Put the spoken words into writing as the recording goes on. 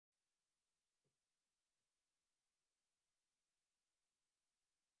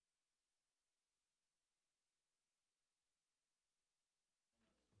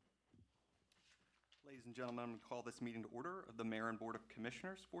Ladies and gentlemen, I'm going to call this meeting to order of the Mayor and Board of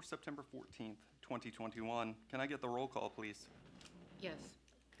Commissioners for September 14th, 2021. Can I get the roll call, please? Yes.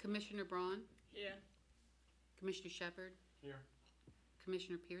 Commissioner Braun? Here. Commissioner Shepard? Here.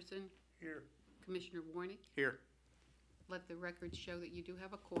 Commissioner Pearson? Here. Commissioner Warnick? Here. Let the record show that you do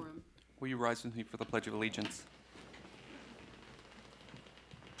have a quorum. Will you rise with me for the Pledge of Allegiance?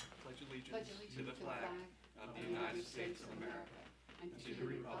 Pledge allegiance to the flag of the United States of America and to the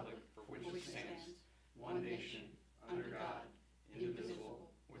republic for which it stands, one nation, under God, indivisible,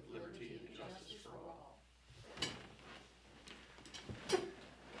 with liberty and justice for all.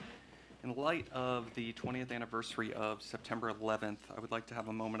 In light of the 20th anniversary of September 11th, I would like to have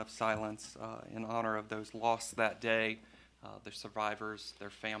a moment of silence in honor of those lost that day, their survivors,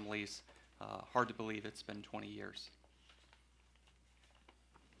 their families. Hard to believe it's been 20 years.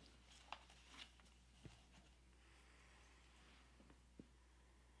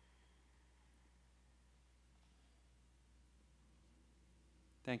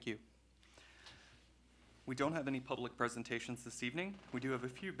 Thank you. We don't have any public presentations this evening. We do have a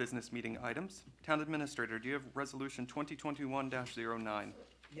few business meeting items. Town Administrator, do you have Resolution 2021-09?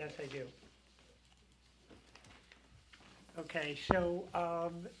 Yes, I do. Okay, so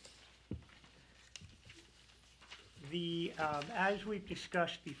as we've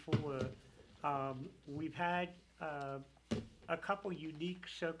discussed before, we've had a couple unique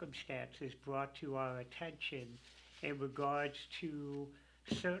circumstances brought to our attention in regards to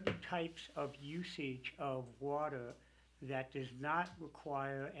certain types of usage of water that does not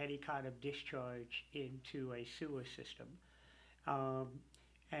require any kind of discharge into a sewer system.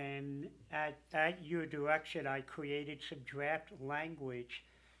 And at your direction, I created some draft language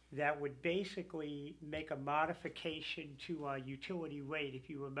that would basically make a modification to our utility rate. If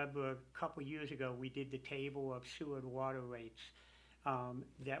you remember, a couple years ago, we did the table of sewer and water rates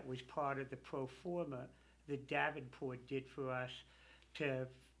that was part of the pro forma that Davenport did for us to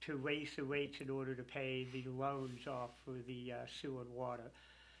raise the rates in order to pay the loans off for the sewer and water.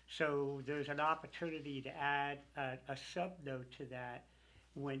 So there's an opportunity to add a sub-note to that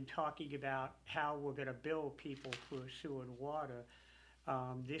when talking about how we're going to bill people for sewer and water.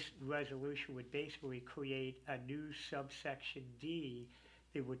 This resolution would basically create a new subsection D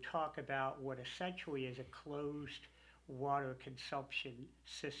that would talk about what essentially is a closed water consumption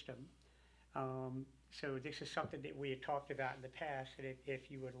system. So this is something that we had talked about in the past, and if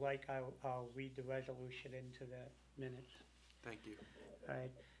you would like, I'll read the resolution into the minutes. Thank you. All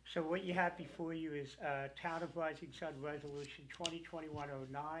right. So what you have before you is Town of Rising Sun Resolution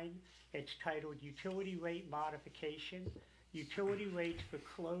 2021-09. It's titled Utility Rate Modification, Utility Rates for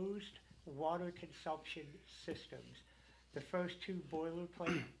Closed Water Consumption Systems. The first two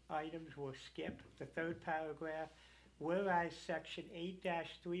boilerplate items were skipped. The third paragraph, whereas Section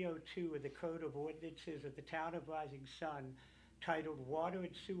 8-302 of the Code of Ordinances of the Town of Rising Sun, titled Water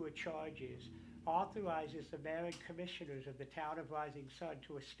and Sewer Charges, authorizes the Mayor and Commissioners of the Town of Rising Sun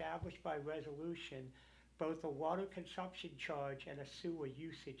to establish by resolution both a water consumption charge and a sewer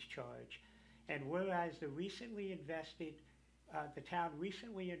usage charge. And whereas the town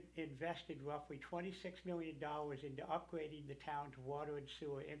recently invested roughly $26 million into upgrading the town's water and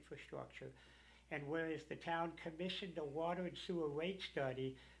sewer infrastructure, and whereas the town commissioned a water and sewer rate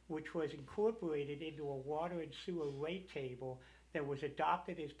study, which was incorporated into a water and sewer rate table that was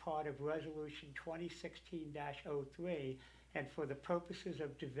adopted as part of Resolution 2016-03, and for the purposes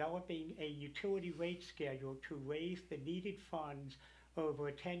of developing a utility rate schedule to raise the needed funds over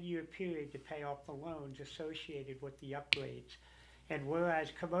a 10-year period to pay off the loans associated with the upgrades. And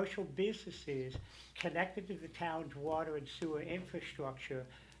whereas commercial businesses connected to the town's water and sewer infrastructure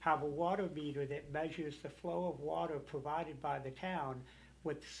have a water meter that measures the flow of water provided by the town,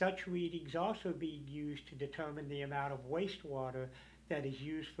 with such readings also being used to determine the amount of wastewater that is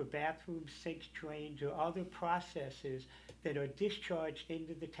used for bathrooms, sinks, drains, or other processes that are discharged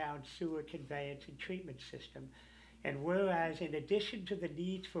into the town's sewer conveyance and treatment system. And whereas in addition to the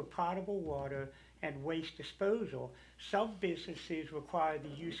needs for potable water and waste disposal, some businesses require the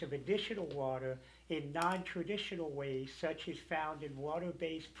use of additional water in non-traditional ways, such as found in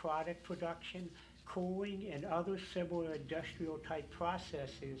water-based product production, cooling, and other similar industrial-type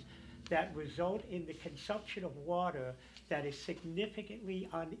processes that result in the consumption of water that is significantly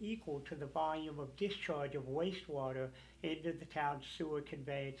unequal to the volume of discharge of wastewater into the town's sewer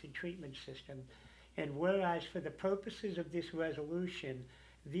conveyance and treatment system. And whereas for the purposes of this resolution,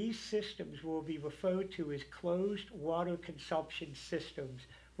 these systems will be referred to as closed water consumption systems,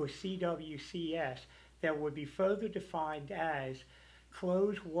 or CWCS, that would be further defined as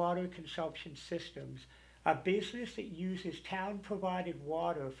closed water consumption systems A business that uses town-provided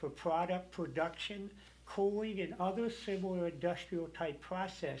water for product production, cooling, and other similar industrial-type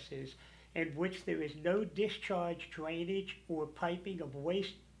processes in which there is no discharge, drainage, or piping of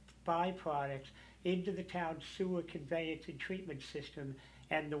waste byproducts into the town's sewer conveyance and treatment system,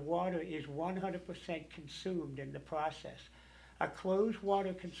 and the water is 100% consumed in the process. A closed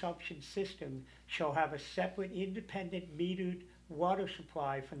water consumption system shall have a separate independent metered water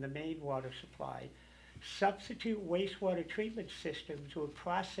supply from the main water supply. Substitute wastewater treatment systems or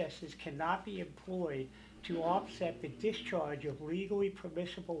processes cannot be employed to offset the discharge of legally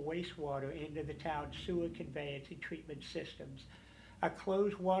permissible wastewater into the town's sewer conveyance and treatment systems. A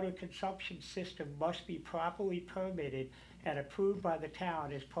closed water consumption system must be properly permitted and approved by the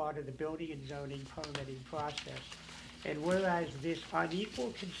town as part of the building and zoning permitting process. And whereas this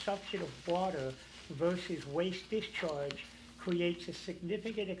unequal consumption of water versus waste discharge creates a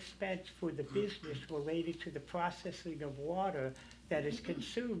significant expense for the business related to the processing of water that is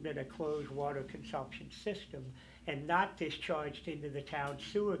consumed in a closed water consumption system and not discharged into the town's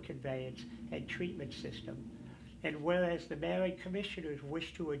sewer conveyance and treatment system. And whereas the mayor and commissioners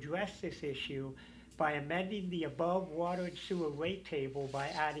wish to address this issue by amending the above water and sewer rate table by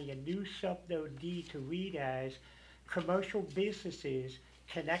adding a new subnote D to read as commercial businesses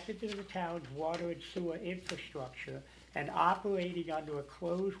connected to the town's water and sewer infrastructure and operating under a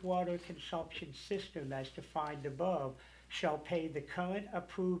closed water consumption system as defined above shall pay the current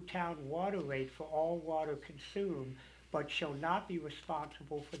approved town water rate for all water consumed, but shall not be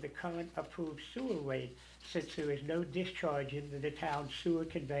responsible for the current approved sewer rate, since there is no discharge into the town's sewer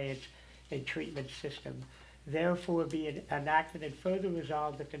conveyance and treatment system. Therefore, be it enacted and further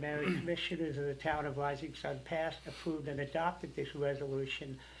resolved that the mayor and commissioners of the town of Rising Sun passed, approved, and adopted this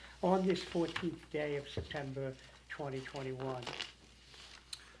resolution on this 14th day of September 2021.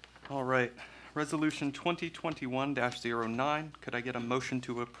 All right. Resolution 2021-09. Could I get a motion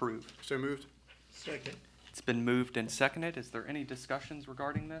to approve? So moved. Second. It's been moved and seconded. Is there any discussions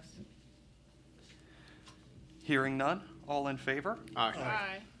regarding this? Hearing none. All in favor? Aye.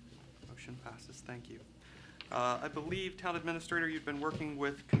 Aye. Motion passes. Thank you. I believe, Town Administrator, you've been working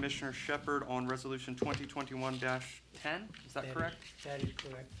with Commissioner Shepard on Resolution 2021-10. Is that correct? That is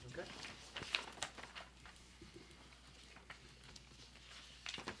correct. Okay.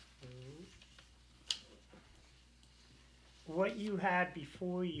 What you had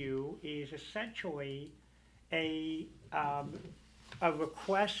before you is essentially a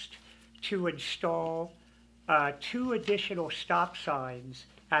request to install 2 additional stop signs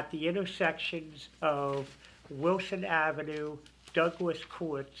at the intersections of Wilson Avenue, Douglas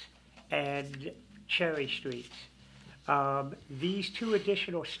Court, and Cherry Streets. These 2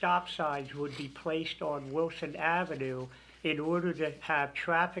 additional stop signs would be placed on Wilson Avenue in order to have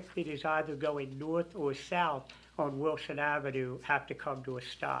traffic that is either going north or south on Wilson Avenue have to come to a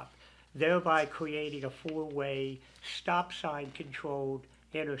stop, thereby creating a 4-way stop sign controlled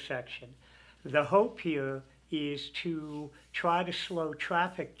intersection. The hope here is to try to slow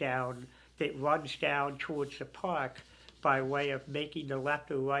traffic down that runs down towards the park by way of making the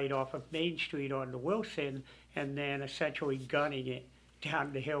left or right off of Main Street onto Wilson and then essentially gunning it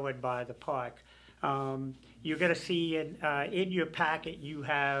down the hill and by the park. You're going to see in your packet you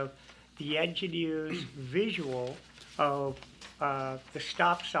have the engineer's visual of the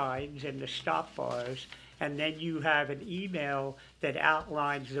stop signs and the stop bars, and then you have an email that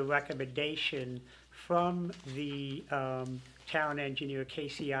outlines the recommendation from the town engineer,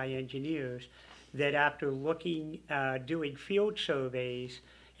 KCI Engineers, that after looking, doing field surveys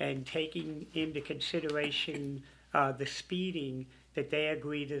and taking into consideration the speeding, that they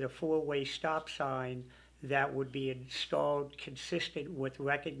agree that a 4-way stop sign that would be installed consistent with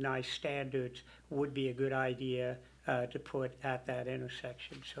recognized standards would be a good idea to put at that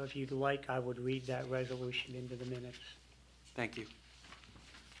intersection. So if you'd like, I would read that resolution into the minutes. Thank you.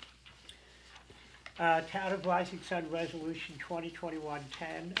 Town of Rising Sun Resolution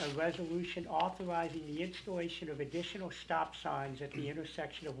 2021-10, a resolution authorizing the installation of additional stop signs at the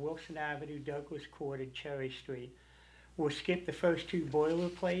intersection of Wilson Avenue, Douglas Court, and Cherry Street. We'll skip the first 2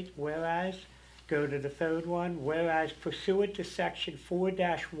 boilerplate, whereas, go to the third one, whereas pursuant to section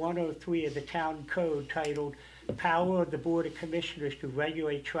 4-103 of the town code titled Power of the Board of Commissioners to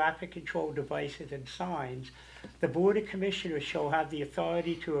Regulate Traffic Control Devices and Signs, the Board of Commissioners shall have the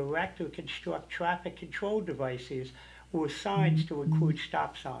authority to erect or construct traffic control devices or signs to include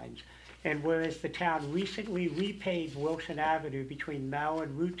stop signs. And whereas the town recently repaved Wilson Avenue between Mao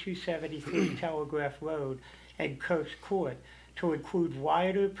and Route 273 Telegraph Road and Coast Court to include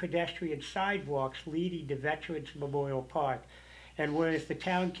wider pedestrian sidewalks leading to Veterans Memorial Park. And whereas the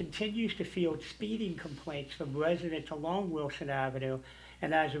town continues to field speeding complaints from residents along Wilson Avenue,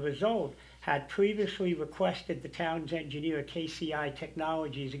 and as a result, had previously requested the town's engineer, KCI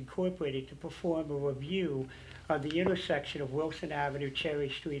Technologies Incorporated, to perform a review of the intersection of Wilson Avenue, Cherry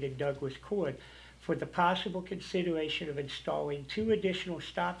Street, and Douglas Court for the possible consideration of installing 2 additional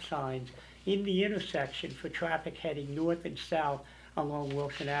stop signs in the intersection for traffic heading north and south along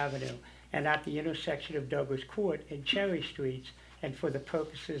Wilson Avenue, and at the intersection of Douglas Court and Cherry Streets, and for the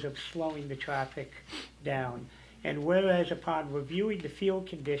purposes of slowing the traffic down. And whereas upon reviewing the field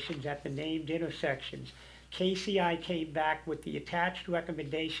conditions at the named intersections, KCI came back with the attached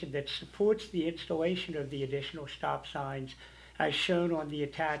recommendation that supports the installation of the additional stop signs as shown on the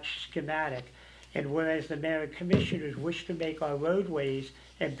attached schematic. And whereas the mayor and commissioners wish to make our roadways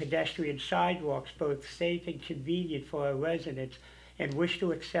and pedestrian sidewalks both safe and convenient for our residents, and wish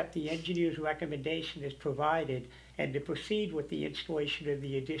to accept the engineer's recommendation as provided, and to proceed with the installation of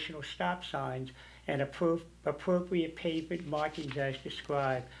the additional stop signs and appropriate pavement markings as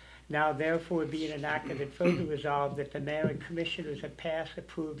described. Now therefore be it enacted and further resolved that the mayor and commissioners have passed,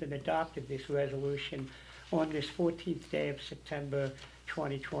 approved, and adopted this resolution on this 14th day of September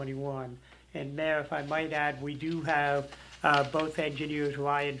 2021. And Mayor, if I might add, we do have both engineers,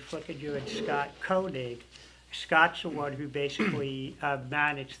 Ryan Flickinger and Scott Koenig. Scott's the one who basically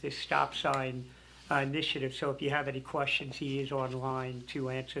managed this stop sign initiative, so if you have any questions, he is online to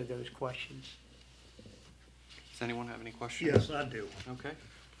answer those questions. Does anyone have any questions? Yes, I do. Okay.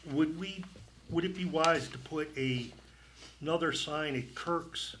 Would it be wise to put another sign at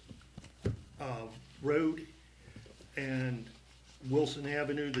Kirk's Road and Wilson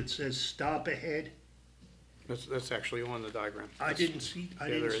Avenue that says "Stop ahead"? That's actually on the diagram. I didn't see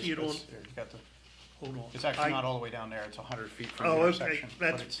it on. Hold on. It's actually not all the way down there, it's 100 feet from Oh, the okay, intersection.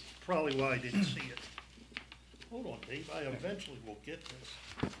 but that's it's- probably why I didn't see it. Hold on, Dave, I eventually will get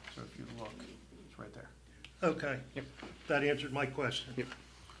this. So if you look, it's right there. Okay. Yep. That answered my question. Yep.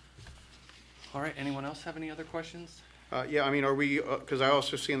 All right, anyone else have any other questions? Yeah, I mean, are we, because I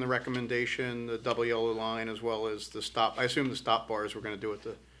also see in the recommendation, the double yellow line as well as the stop, I assume the stop bars we're gonna do at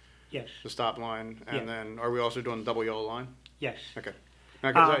Yes, the stop line, Yeah. and then, are we also doing the double yellow line? yes. Okay.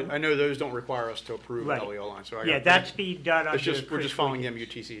 Now, 'cause Um, I know those don't require us to approve a right. double yellow line, so I Yeah, got. that's being done under It's just, we're Chris just following Wiggins.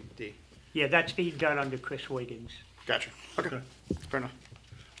 MUTCD. Yeah, that's being done under Chris Wiggins. Gotcha. Okay, fair enough.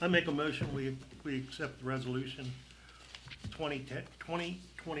 I make a motion, we accept the resolution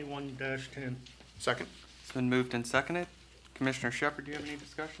 2021-10. Second? It's been moved and seconded. Commissioner Shepard, do you have any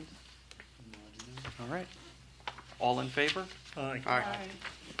discussions? All right. All in favor? Aye. Aye.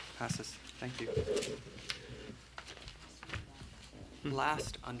 Passes. Thank you.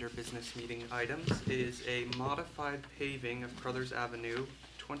 Last under business meeting items is a modified paving of Crothers Avenue,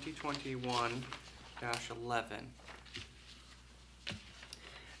 2021-11.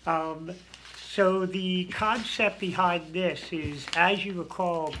 So the concept behind this is, as you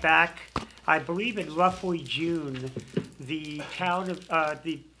recall, back, I believe in roughly June, the town of,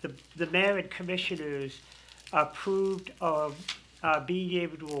 the mayor and commissioners approved of being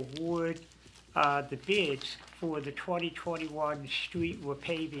able to award the bids for the 2021 street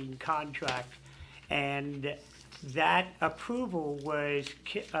repaving contract. And that approval was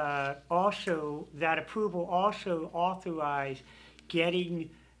also authorized getting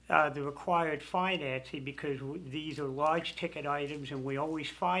the required financing, because these are large ticket items and we always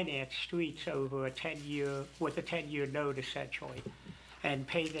finance streets over a 10-year, with a 10-year note essentially, and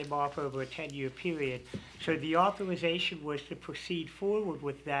pay them off over a 10-year period. So the authorization was to proceed forward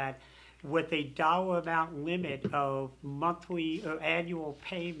with that with a dollar amount limit of monthly or annual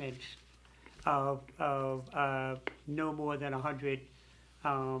payments of no more than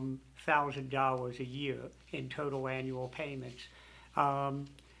 $100,000 a year in total annual payments.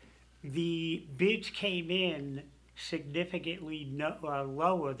 The bids came in significantly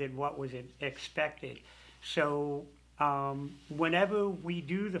lower than what was expected. So whenever we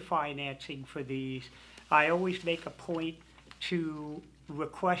do the financing for these, I always make a point to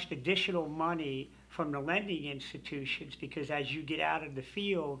request additional money from the lending institutions, because as you get out in the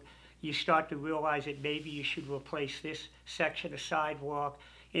field, you start to realize that maybe you should replace this section of sidewalk.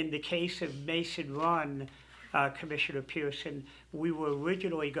 In the case of Mason Run, Commissioner Pearson, we were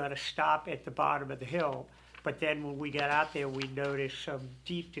originally going to stop at the bottom of the hill, but then when we got out there, we noticed some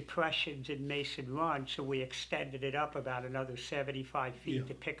deep depressions in Mason Run, so we extended it up about another 75 feet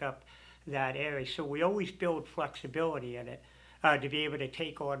to pick up that area. So we always build flexibility in it to be able to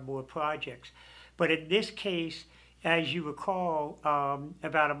take on more projects. But in this case, as you recall,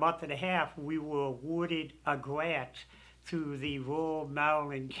 about a month and a half, we were awarded a grant through the Rural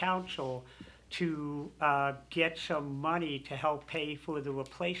Maryland Council to get some money to help pay for the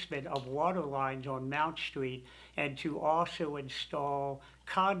replacement of water lines on Mount Street and to also install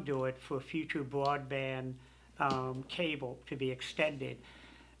conduit for future broadband cable to be extended.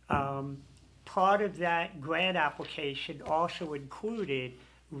 Part of that grant application also included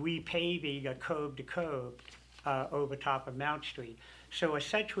repaving a curb to curb over top of Mount Street. So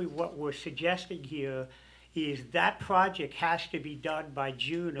essentially what we're suggesting here is that project has to be done by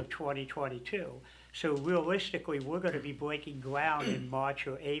June of 2022. So realistically, we're going to be breaking ground in March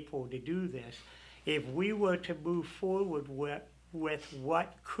or April to do this. If we were to move forward with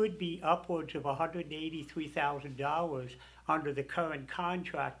what could be upwards of $183,000 under the current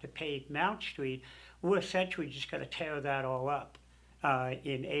contract to pave Mount Street, we're essentially just going to tear that all up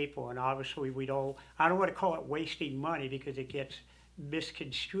in April. And obviously I don't want to call it wasting money because it gets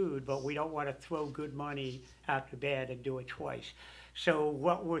misconstrued, but we don't want to throw good money after bad and do it twice. So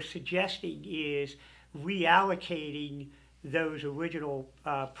what we're suggesting is reallocating those original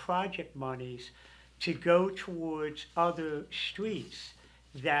project monies to go towards other streets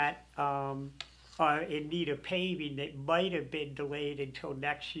that are in need of paving that might have been delayed until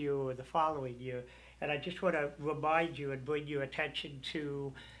next year or the following year. And I just want to remind you and bring your attention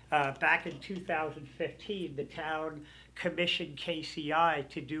to back in 2015, the town commissioned KCI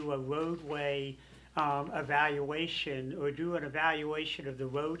to do a roadway evaluation, or do an evaluation of the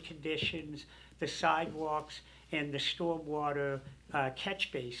road conditions, the sidewalks, and the stormwater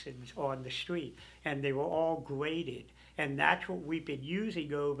catch basins on the street. And they were all graded. And that's what we've been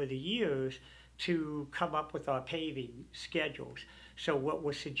using over the years to come up with our paving schedules. So what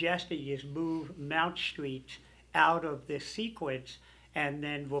we're suggesting is move Mount Street out of this sequence and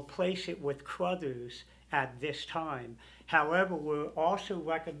then replace it with Crothers at this time. However, we're also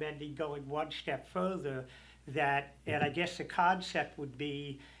recommending going one step further, that, and I guess the concept would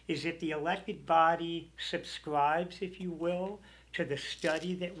be, is if the elected body subscribes, if you will, to the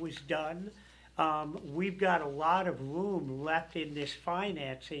study that was done, we've got a lot of room left in this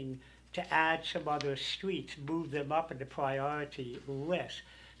financing to add some other streets, move them up in the priority list.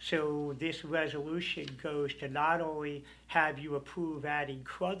 So this resolution goes to not only have you approve adding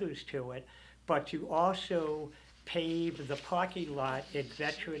Crothers to it, but to also pave the parking lot at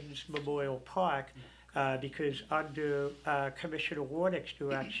Veterans Memorial Park, because under Commissioner Warnick's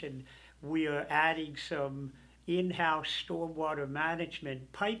direction, we are adding some in-house stormwater management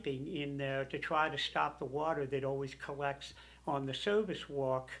piping in there to try to stop the water that always collects on the service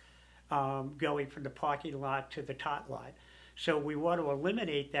walk going from the parking lot to the tot lot. So we want to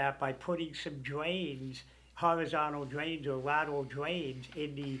eliminate that by putting some drains, horizontal drains or lateral drains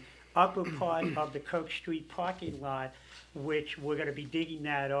in the upper part of the Coke Street parking lot, which we're going to be digging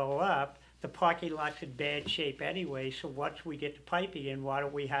that all up. The parking lot's in bad shape anyway, so once we get the piping in, why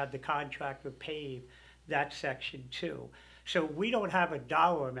don't we have the contractor pave that section too? So we don't have a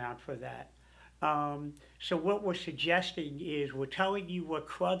dollar amount for that. So what we're suggesting is we're telling you what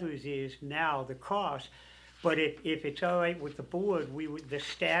Crothers is now, the cost, but if it's all right with the board, the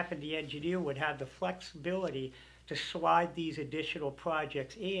staff and the engineer would have the flexibility to slide these additional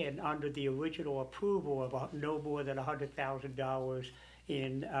projects in under the original approval of no more than $100,000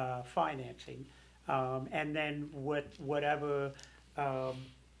 in financing. And then whatever,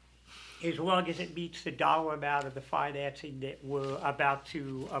 as long as it meets the dollar amount of the financing that we're about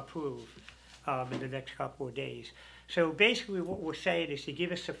to approve in the next couple of days. So basically what we're saying is to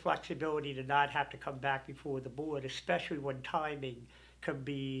give us the flexibility to not have to come back before the board, especially when timing can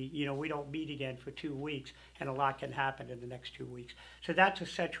be, we don't meet again for 2 weeks and a lot can happen in the next 2 weeks. So that's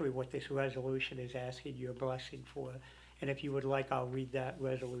essentially what this resolution is asking your blessing for. And if you would like, I'll read that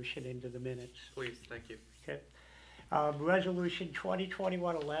resolution into the minutes. Please, thank you. Okay. Resolution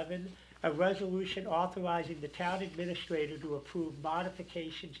 2021-11, a resolution authorizing the town administrator to approve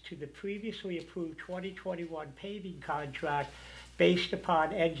modifications to the previously approved 2021 paving contract based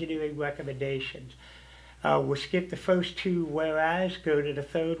upon engineering recommendations. We'll skip the first two whereas, go to the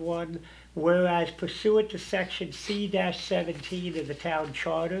third one. Whereas pursuant to section C-17 of the town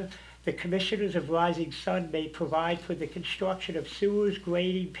charter, the commissioners of Rising Sun may provide for the construction of sewers,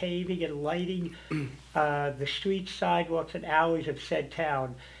 grading, paving, and lighting the streets, sidewalks, and alleys of said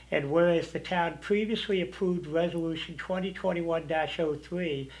town. And whereas the town previously approved Resolution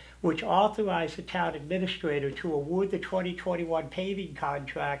 2021-03, which authorized the town administrator to award the 2021 paving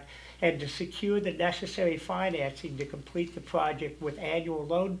contract and to secure the necessary financing to complete the project with annual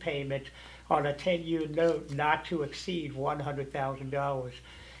loan payments on a 10-year note not to exceed $100,000.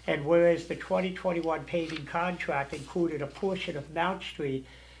 And whereas the 2021 paving contract included a portion of Mount Street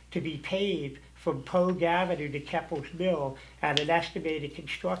to be paved from Pogue Avenue to Keppel's Mill at an estimated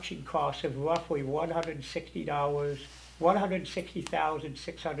construction cost of roughly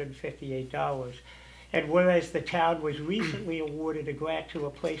 $160,658. And whereas the town was recently awarded a grant to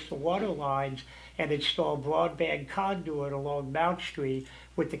replace the water lines and install broadband conduit along Mount Street,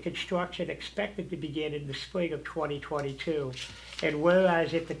 with the construction expected to begin in the spring of 2022. And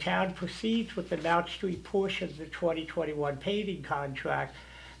whereas if the town proceeds with the Mount Street portion of the 2021 paving contract,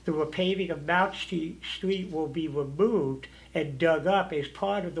 the repaving of Mount Street will be removed and dug up as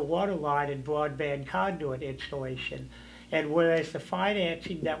part of the water line and broadband conduit installation. And whereas the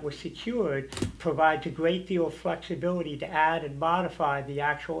financing that was secured provides a great deal of flexibility to add and modify the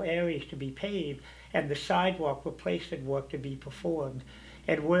actual areas to be paved and the sidewalk replacement work to be performed.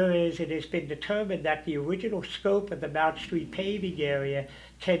 And whereas it has been determined that the original scope of the Mount Street paving area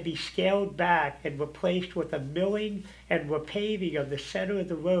can be scaled back and replaced with a milling and repaving of the center of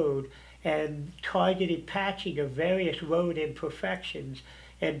the road and targeted patching of various road imperfections,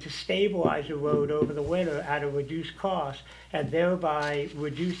 and to stabilize the road over the winter at a reduced cost, and thereby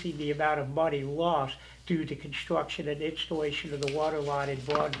reducing the amount of money lost due to construction and installation of the water line and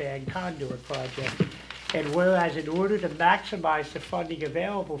broadband conduit project. And whereas in order to maximize the funding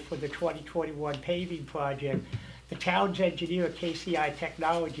available for the 2021 paving project, the town's engineer, KCI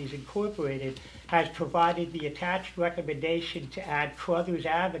Technologies Incorporated, has provided the attached recommendation to add Crothers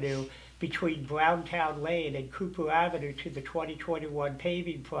Avenue between Browntown Lane and Cooper Avenue to the 2021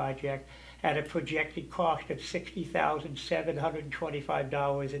 paving project at a projected cost of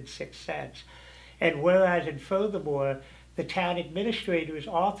 $60,725.06. And whereas, and furthermore, the town administrator is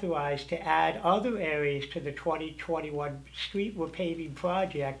authorized to add other areas to the 2021 street repaving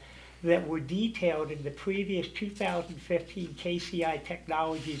project that were detailed in the previous 2015 KCI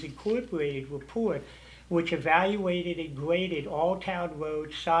Technologies Incorporated report, which evaluated and graded all town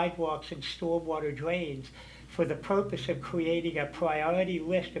roads, sidewalks, and stormwater drains for the purpose of creating a priority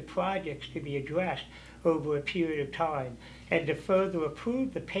list of projects to be addressed over a period of time, and to further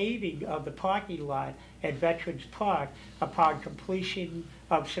approve the paving of the parking lot at Veterans Park upon completion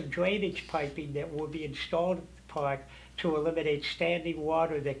of some drainage piping that will be installed at the park to eliminate standing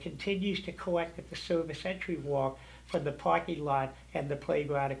water that continues to collect at the service entry walk from the parking lot and the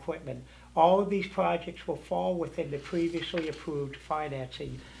playground equipment. All of these projects will fall within the previously approved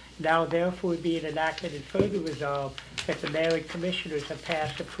financing. Now therefore be it enacted and further resolved that the mayor and commissioners have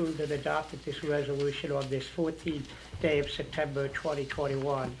passed, approved, and adopted this resolution on this 14th day of September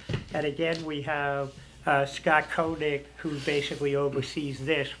 2021. And again, we have Scott Koenig, who basically oversees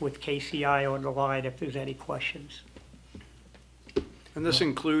this, with KCI on the line if there's any questions. And this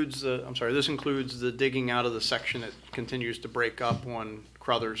includes the, I'm sorry, this includes the digging out of the section that continues to break up on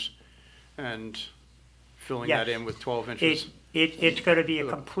Crothers and filling that Yes. in with 12 inches. It's going to be a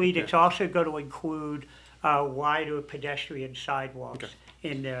complete, Yeah. it's also going to include wider pedestrian sidewalks Okay.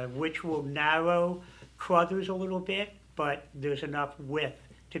 in there, which will narrow Crothers a little bit, but there's enough width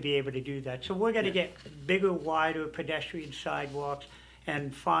to be able to do that. So we're going to get bigger, wider pedestrian sidewalks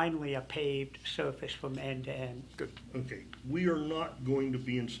and finally a paved surface from end to end. Okay, we are not going to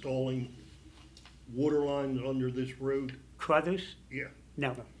be installing water lines under this road? Crothers? Yeah.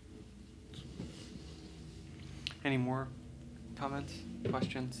 No. Any more comments,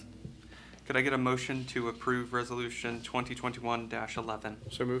 questions? Could I get a motion to approve Resolution 2021-11?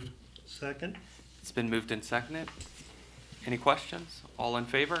 So moved. Second? It's been moved and seconded. Any questions? All in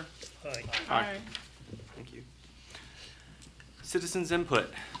favor? Aye. Aye. Thank you. Citizens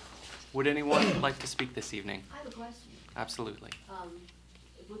input. Would anyone like to speak this evening? I have a question. Absolutely.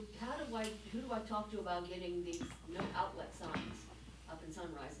 Who do I talk to about getting these no outlet signs up in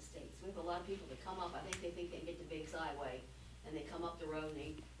Sunrise Estates? We have a lot of people that come up, I think they can get to Biggs Highway, and they come up the road and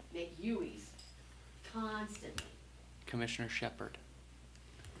they make U's constantly. Commissioner Shepard.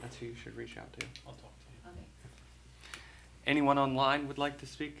 That's who you should reach out to. Okay. Anyone online would like to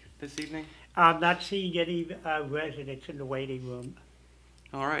speak this evening? I'm not seeing any residents in the waiting room.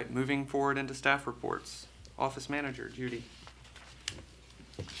 All right, moving forward into staff reports. Office Manager, Judy.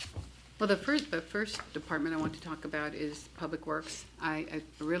 Well, the first department I want to talk about is Public Works. I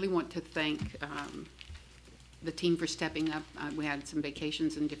really want to thank the team for stepping up. We had some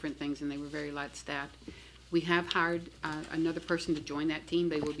vacations and different things, and they were very light-staffed. We have hired another person to join that team.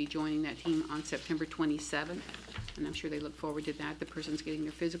 They will be joining that team on September 27th, and I'm sure they look forward to that. The person's getting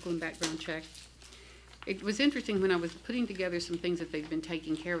their physical and background check. It was interesting when I was putting together some things that they've been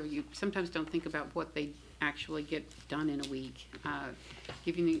taking care of. You sometimes don't think about what they actually get done in a week.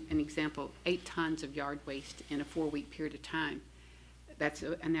 Giving you an example, 8 tons of yard waste in a 4-week period of time. That's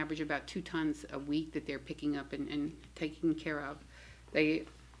an average of about 2 tons a week that they're picking up and taking care of. They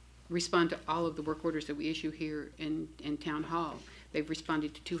respond to all of the work orders that we issue here in Town Hall. They've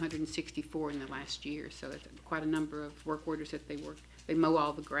responded to 264 in the last year, so that's quite a number of work orders that they work. They mow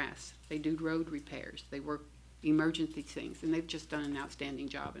all the grass, they do road repairs, they work emergency things, and they've just done an outstanding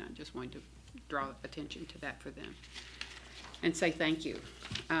job, and I just wanted to draw attention to that for them and say thank you.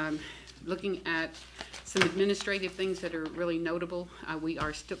 Looking at some administrative things that are really notable, we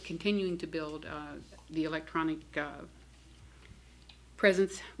are still continuing to build the electronic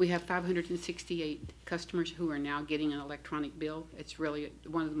presence. We have 568 customers who are now getting an electronic bill. It's really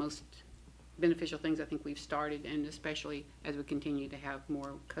one of the most beneficial things I think we've started, and especially as we continue to have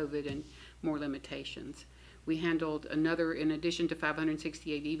more COVID and more limitations. We handled another, in addition to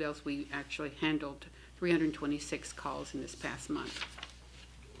 568 evals, we actually handled 326 calls in this past month.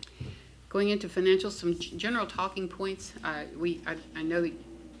 Going into financials, some general talking points. I know that,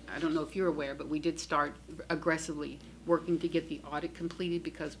 I don't know if you're aware, but we did start aggressively working to get the audit completed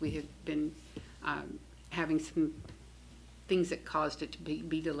because we have been having some things that caused it to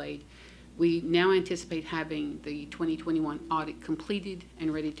be delayed. We now anticipate having the 2021 audit completed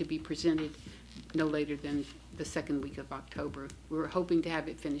and ready to be presented no later than the second week of October. We're hoping to have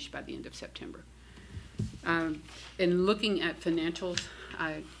it finished by the end of September. In looking at financials,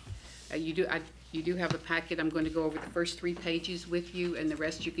 you do have a packet. I'm going to go over the first 3 pages with you, and the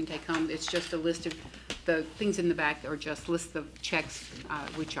rest you can take home. It's just a list of the things in the back are just lists of checks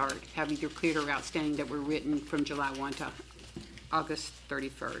which have either cleared or outstanding that were written from July 1 to August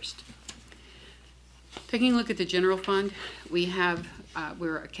 31st. Taking a look at the general fund,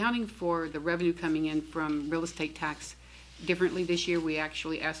 we're accounting for the revenue coming in from real estate tax differently this year. We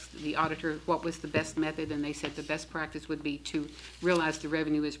actually asked the auditor what was the best method, and they said the best practice would be to realize the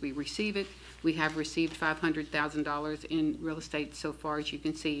revenue as we receive it. We have received $500,000 in real estate so far, as you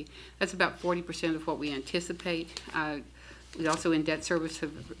can see. That's about 40% of what we anticipate. We also in debt service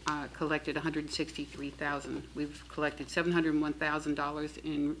have collected $163,000. We've collected $701,000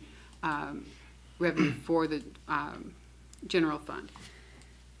 in revenue for the general fund,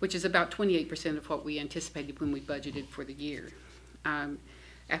 which is about 28% of what we anticipated when we budgeted for the year.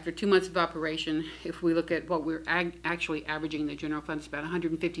 After 2 months of operation, if we look at what we're actually averaging in the general fund, it's about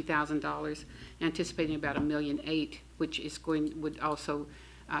 $150,000, anticipating about $1.8 million, which is would also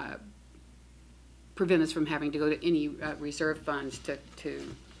prevent us from having to go to any reserve funds to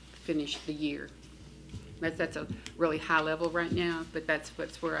finish the year. That's a really high level right now, but that's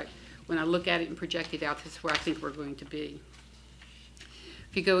where when I look at it and project it out, that's where I think we're going to be.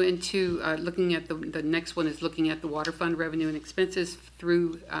 If you go into looking at the next one is looking at the water fund revenue and expenses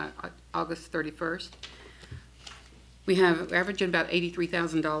through August 31st. We have averaging about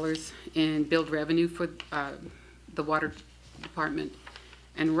 $83,000 in billed revenue for the water department,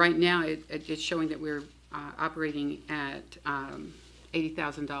 and right now it's showing that we're operating at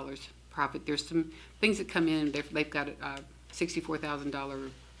 $80,000 profit. There's some things that come in. They've got a $64,000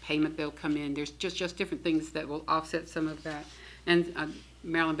 payment that'll come in. There's just different things that will offset some of that, and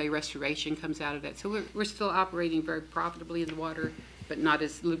Maryland Bay Restoration comes out of that. So we're still operating very profitably in the water, but not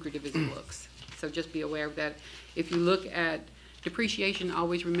as lucrative as it looks. So just be aware of that. If you look at depreciation,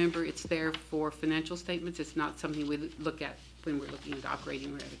 always remember it's there for financial statements. It's not something we look at when we're looking at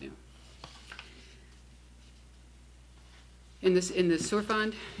operating revenue. In the sewer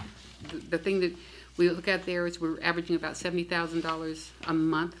fund, the thing that we look at there is we're averaging about $70,000 a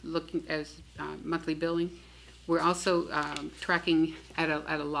month looking as monthly billing. We're also tracking at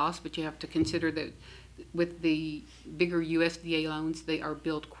a loss, but you have to consider that with the bigger USDA loans, they are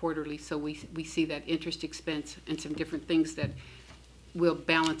billed quarterly, so we see that interest expense and some different things that will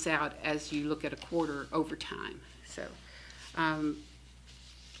balance out as you look at a quarter over time. So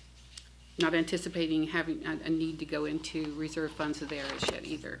not anticipating having a need to go into reserve funds there as yet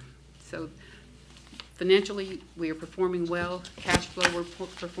either. So financially, we are performing well. Cash flow, we're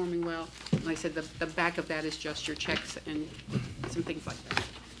performing well. Like I said, the back of that is just your checks and some things like that.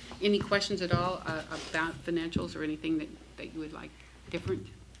 Any questions at all about financials or anything that you would like different?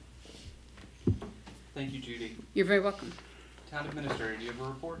 Thank you, Judy. You're very welcome. Town Administrator, do you have a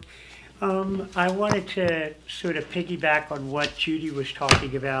report? I wanted to sort of piggyback on what Judy was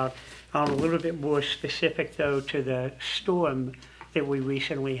talking about, a little bit more specific though to the storm that we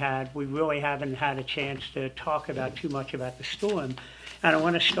recently had. We really haven't had a chance to talk about too much about the storm. And I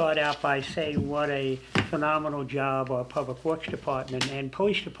want to start out by saying what a phenomenal job our Public Works Department and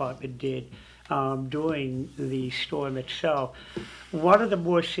Police Department did during the storm itself. One of the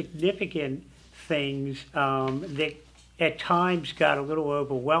more significant things that at times got a little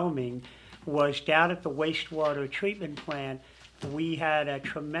overwhelming was down at the wastewater treatment plant. We had a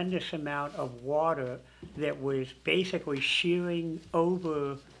tremendous amount of water that was basically shearing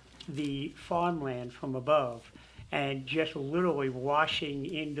over the farmland from above and just literally washing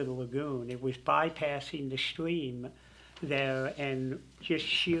into the lagoon. It was bypassing the stream there and just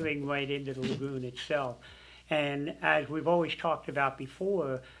shearing right into the lagoon itself. And as we've always talked about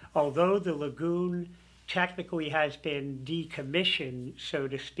before, although the lagoon technically has been decommissioned, so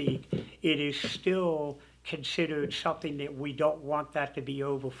to speak, it is still considered something that we don't want that to be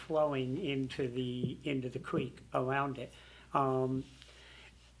overflowing into the creek around it.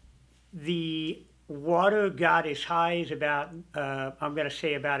 The water got as high as about, I'm going to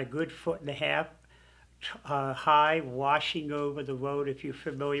say about a good 1.5 feet high, washing over the road. If you're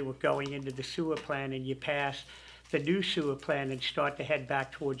familiar with going into the sewer plant and you pass the new sewer plant and start to head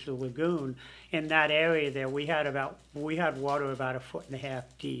back towards the lagoon, in that area there, we had water about 1.5 feet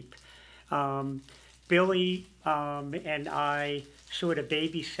deep. Billy and I sort of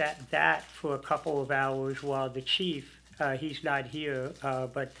babysat that for a couple of hours while the chief, he's not here,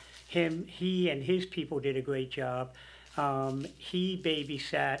 but he and his people did a great job. He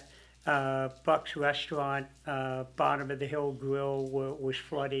babysat Buck's Restaurant, bottom of the hill grill was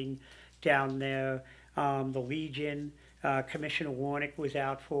flooding down there. The Legion, Commissioner Warnick was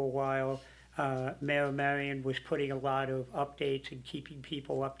out for a while. Mayor Marion was putting a lot of updates and keeping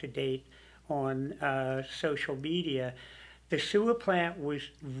people up to date on social media. The sewer plant was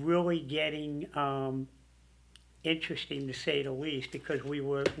really getting interesting, to say the least, because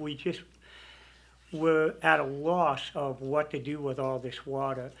we just were at a loss of what to do with all this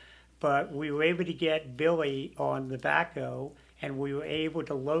water. But we were able to get Billy on the backhoe, and we were able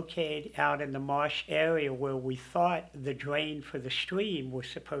to locate out in the marsh area where we thought the drain for the stream was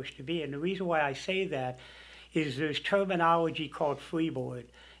supposed to be. And the reason why I say that is there's terminology called freeboard.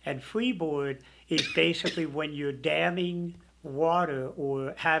 And freeboard is basically when you're damming water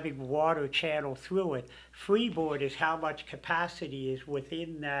or having water channel through it. Freeboard is how much capacity is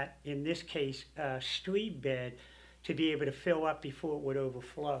within that, in this case, stream bed, to be able to fill up before it would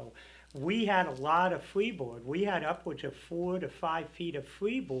overflow. We had a lot of freeboard. We had upwards of 4 to 5 feet of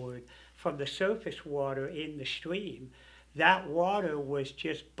freeboard from the surface water in the stream. That water was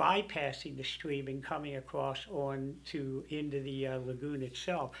just bypassing the stream and coming across into the lagoon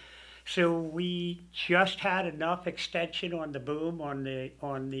itself. So we just had enough extension on the boom on the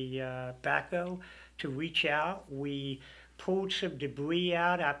backhoe to reach out. We pulled some debris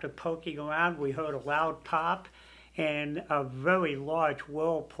out after poking around. We heard a loud pop, and a very large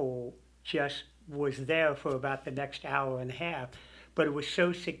whirlpool just was there for about the next hour and a half. But it was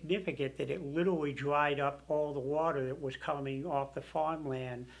so significant that it literally dried up all the water that was coming off the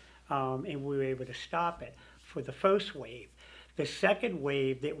farmland, and we were able to stop it for the first wave. The second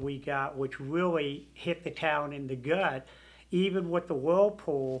wave that we got, which really hit the town in the gut, even with the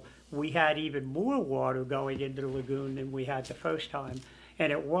whirlpool, we had even more water going into the lagoon than we had the first time.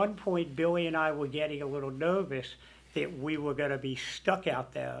 And at one point, Billy and I were getting a little nervous that we were going to be stuck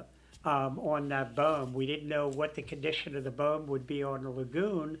out there on that berm. We didn't know what the condition of the berm would be on the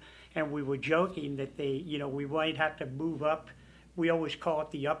lagoon, and we were joking that we might have to move up. We always call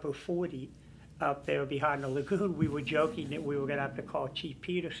it the upper 40 up there behind the lagoon. We were joking that we were going to have to call Chief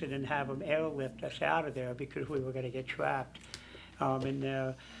Peterson and have him airlift us out of there because we were going to get trapped in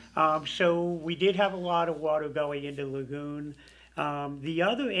there. So we did have a lot of water going into the lagoon. The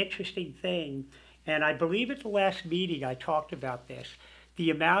other interesting thing, and I believe at the last meeting I talked about this, the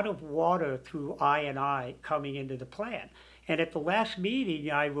amount of water through I&I coming into the plant. And at the last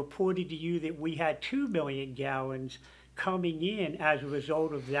meeting, I reported to you that we had 2 million gallons coming in as a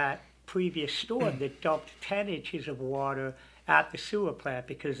result of that previous storm that dumped 10 inches of water at the sewer plant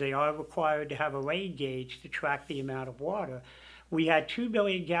because they are required to have a rain gauge to track the amount of water. We had 2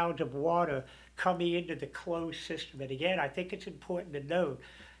 million gallons of water coming into the closed system. And again, I think it's important to note,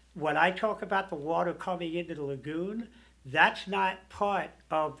 when I talk about the water coming into the lagoon, that's not part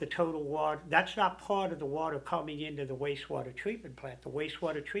of the total water. That's not part of the water coming into the wastewater treatment plant. The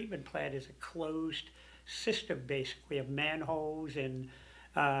wastewater treatment plant is a closed system, basically, of manholes and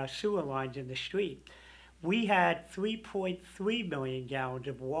sewer lines in the street. We had 3.3 million gallons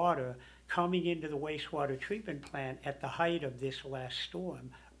of water coming into the wastewater treatment plant at the height of this last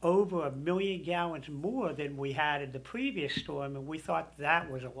storm, over 1 million gallons more than we had in the previous storm, and we thought that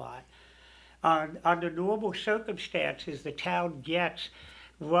was a lot. Under normal circumstances, the town gets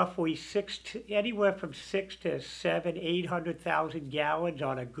roughly anywhere from 6 to 7, 800,000 gallons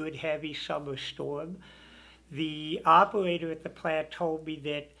on a good heavy summer storm. The operator at the plant told me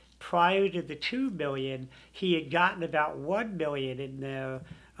that prior to the 2 million, he had gotten about 1 million in there,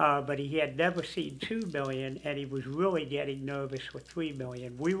 but he had never seen 2 million, and he was really getting nervous with 3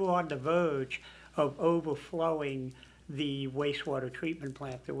 million. We were on the verge of overflowing the wastewater treatment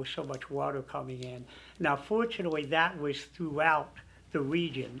plant. There was so much water coming in. Now, fortunately, that was throughout the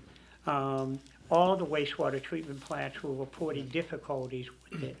region. All the wastewater treatment plants were reporting difficulties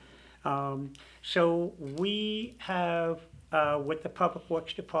with it. So we have, with the Public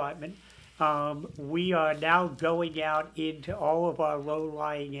Works Department, we are now going out into all of our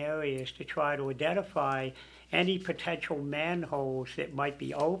low-lying areas to try to identify any potential manholes that might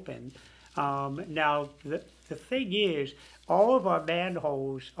be open. Now, the thing is, all of our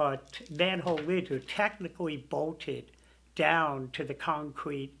manhole lids are technically bolted down to the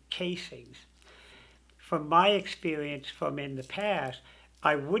concrete casings. From my experience from in the past,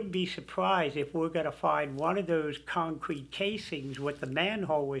 I wouldn't be surprised if we're going to find one of those concrete casings with the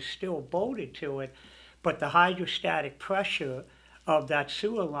manhole is still bolted to it, but the hydrostatic pressure of that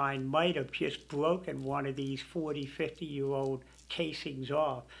sewer line might have just broken one of these 40, 50-year-old casings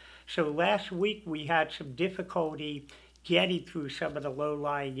off. So last week we had some difficulty getting through some of the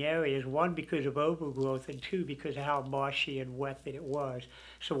low-lying areas, one because of overgrowth and two because of how marshy and wet that it was.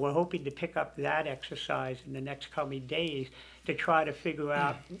 So we're hoping to pick up that exercise in the next coming days to try to figure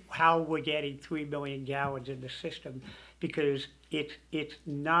out how we're getting 3 million gallons in the system, because it's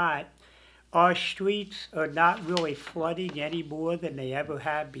not, our streets are not really flooding any more than they ever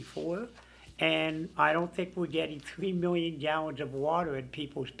have before. And I don't think we're getting 3 million gallons of water in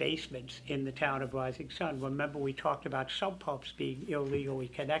people's basements in the town of Rising Sun. Remember, we talked about sump pumps being illegally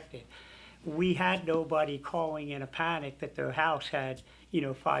connected. We had nobody calling in a panic that their house had,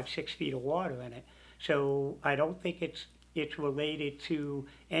 5, 6 feet of water in it. So I don't think it's related to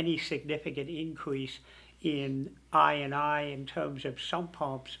any significant increase in I&I in terms of sump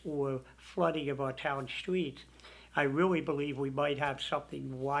pumps or flooding of our town streets. I really believe we might have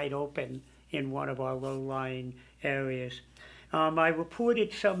something wide open in one of our low-lying areas. I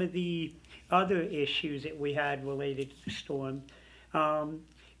reported some of the other issues that we had related to the storm.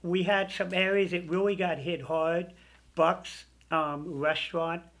 We had some areas that really got hit hard. Buck's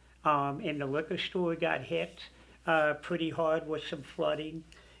restaurant and the liquor store got hit pretty hard with some flooding.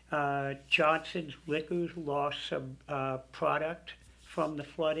 Johnson's Liquors lost some product from the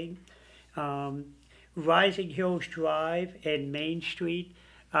flooding. Rising Hills Drive and Main Street,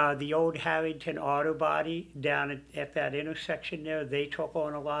 the old Harrington Auto Body down at that intersection there, they took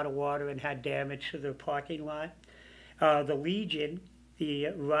on a lot of water and had damage to their parking lot. The Legion, the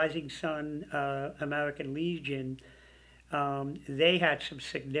Rising Sun American Legion, they had some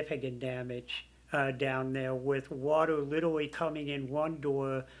significant damage down there with water literally coming in one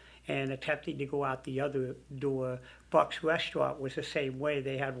door and attempting to go out the other door. Buck's Restaurant was the same way.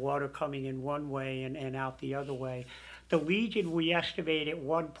 They had water coming in one way and out the other way. The Legion, we estimate at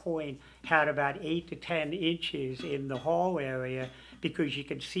one point, had about 8 to 10 inches in the hall area because you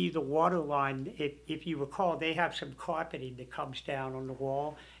can see the water line. If you recall, they have some carpeting that comes down on the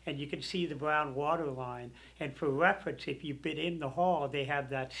wall, and you can see the brown water line. And for reference, if you've been in the hall, they have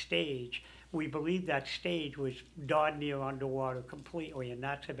that stage. We believe that stage was darn near underwater completely, and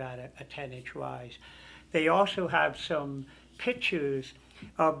that's about a 10-inch rise. They also have some pictures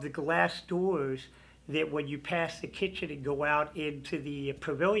of the glass doors that when you pass the kitchen and go out into the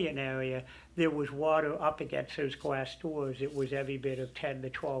pavilion area, there was water up against those glass doors. It was every bit of 10 to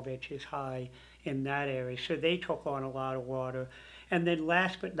 12 inches high in that area. So they took on a lot of water. And then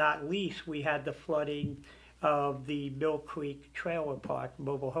last but not least, we had the flooding of the Mill Creek Trailer Park,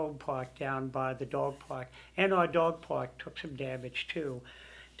 mobile home park down by the dog park. And our dog park took some damage too.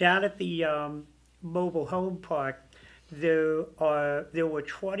 Down at the mobile home park, there were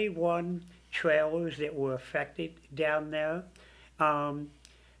 21 trailers that were affected down there.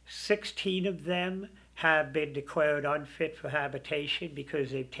 16 of them have been declared unfit for habitation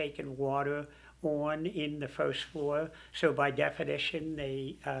because they've taken water on in the first floor. So by definition,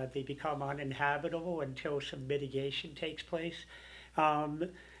 they become uninhabitable until some mitigation takes place.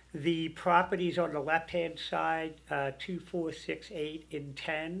 The properties on the left-hand side, 2, 4, 6, 8, and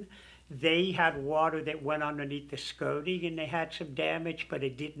 10, they had water that went underneath the skirting and they had some damage, but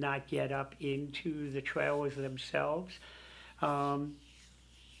it did not get up into the trailers themselves. The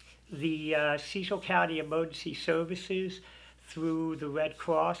Cecil County Emergency Services through the Red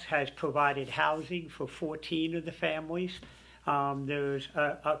Cross has provided housing for 14 of the families. There's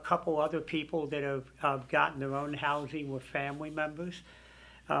a couple other people that have gotten their own housing with family members.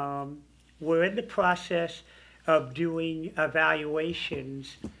 We're in the process of doing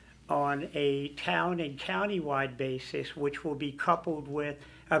evaluations on a town and county-wide basis, which will be coupled with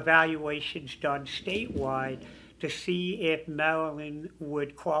evaluations done statewide to see if Maryland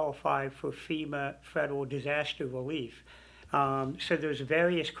would qualify for FEMA federal disaster relief. So there's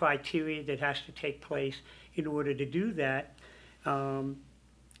various criteria that has to take place in order to do that. And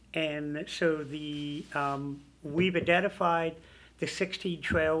so we've identified the 16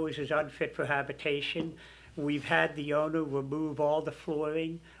 trailers as unfit for habitation. We've had the owner remove all the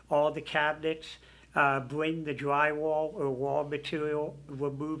flooring, all the cabinets, bring the drywall or wall material,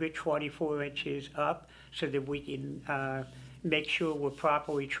 remove it 24 inches up so that we can make sure we're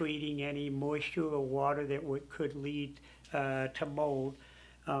properly treating any moisture or water that could lead to mold.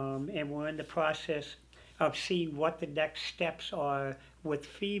 And we're in the process of seeing what the next steps are with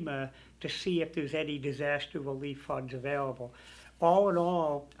FEMA to see if there's any disaster relief funds available. All in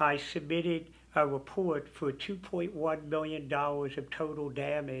all, I submitted a report for $2.1 million of total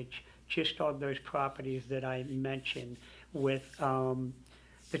damage just on those properties that I mentioned, with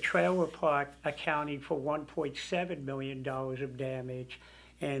the trailer park accounting for $1.7 million of damage,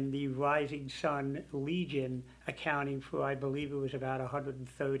 and the Rising Sun Legion accounting for, I believe it was about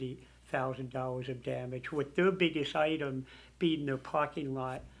 $130,000 of damage, with their biggest item being their parking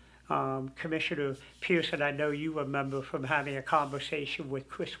lot. Commissioner Pearson, I know you remember from having a conversation with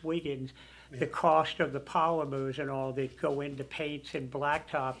Chris Wiggins, the cost of the polymers and all that go into paints and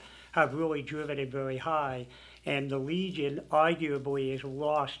blacktop have really driven it very high. And the Legion arguably has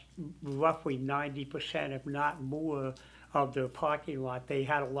lost roughly 90%, if not more, of their parking lot. They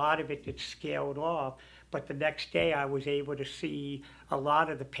had a lot of it that scaled off, but the next day I was able to see a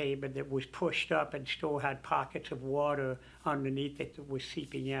lot of the pavement that was pushed up and still had pockets of water underneath it that was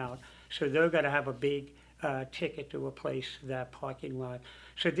seeping out. So they're going to have a big ticket to replace that parking lot.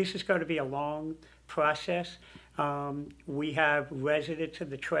 So this is going to be a long process. We have residents in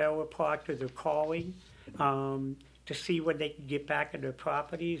the trailer park that they're calling to see when they can get back in their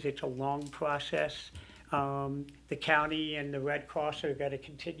properties. It's a long process. The county and the Red Cross are going to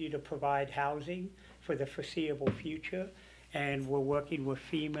continue to provide housing for the foreseeable future, and we're working with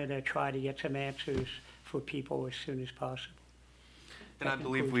FEMA to try to get some answers for people as soon as possible. And I That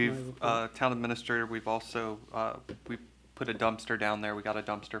believe concludes my we've, report. town administrator, we've also, we put a dumpster down there. We got a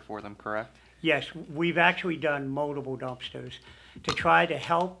dumpster for them, correct? Yes, we've actually done multiple dumpsters to try to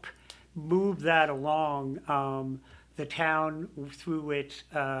help move that along. The town, through its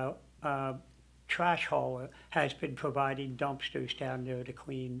trash hauler, has been providing dumpsters down there to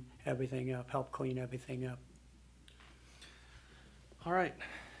clean everything up, help clean everything up. All right.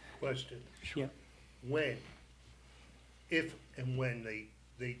 Question. Yeah. When, if and when they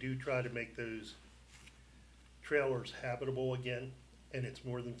do try to make those trailers habitable again, and it's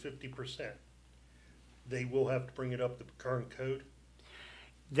more than 50%, they will have to bring it up to the current code?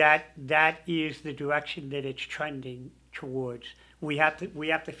 That is the direction that it's trending towards. We have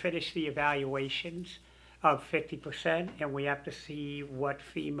to finish the evaluations of 50%, and we have to see what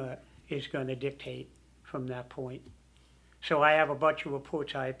FEMA is going to dictate from that point. So I have a bunch of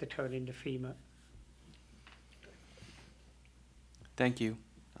reports I have to turn into FEMA. Thank you.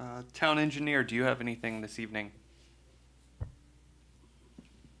 Town engineer, do you have anything this evening?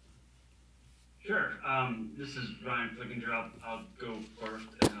 Sure. This is Ryan Flickinger. I'll go first,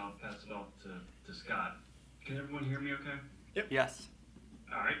 and I'll pass it off to Scott. Can everyone hear me okay? Yes.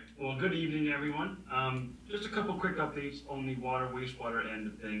 All right. Well, good evening, everyone. Just a couple quick updates on the water, wastewater end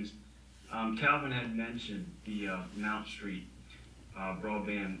of things. Calvin had mentioned the Mount Street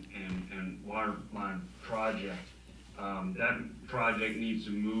broadband and water line project. That project needs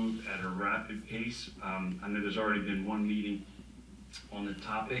to move at a rapid pace. I know there's already been one meeting on the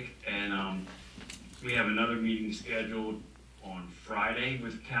topic, and we have another meeting scheduled on Friday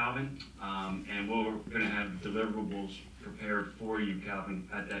with Calvin, and we're going to have deliverables prepared for you, Calvin,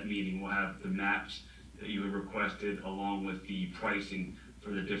 at that meeting. We'll have the maps that you had requested along with the pricing for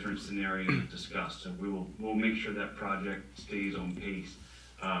the different scenarios discussed. So we'll make sure that project stays on pace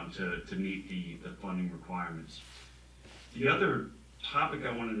to meet the funding requirements. The other topic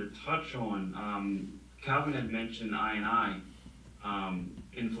I wanted to touch on, Calvin had mentioned I&I,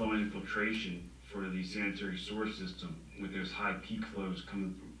 inflow and infiltration for the sanitary sewer system with those high peak flows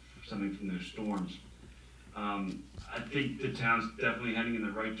coming from those storms. I think the town's definitely heading in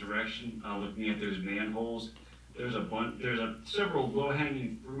the right direction, looking at those manholes. There's several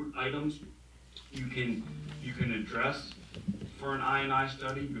low-hanging fruit items you can address for an I&I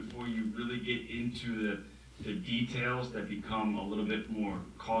study before you really get into the details that become a little bit more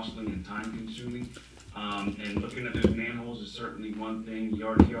costly and time-consuming. And looking at those manholes is certainly one thing. He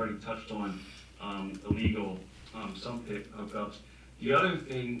already touched on illegal sump pit hookups. The other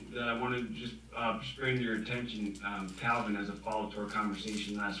thing that I wanted to just bring to your attention, Calvin, as a follow-up to our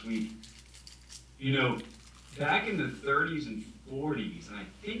conversation last week, you know, back in the 30s and 40s, and I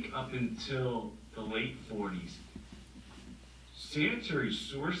think up until the late 40s, sanitary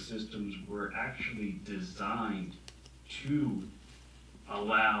sewer systems were actually designed to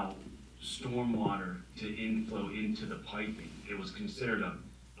allow stormwater to inflow into the piping. It was considered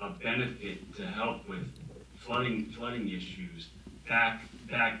a benefit to help with flooding issues back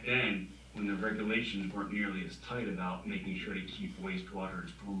then, when the regulations weren't nearly as tight about making sure to keep wastewater and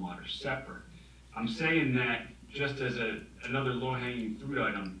stormwater separate. I'm saying that just as another low-hanging fruit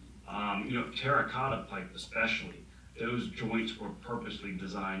item, terracotta pipe especially, those joints were purposely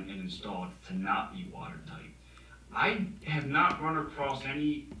designed and installed to not be watertight. I have not run across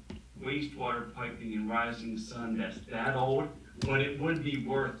any wastewater piping in Rising Sun that's that old, but it would be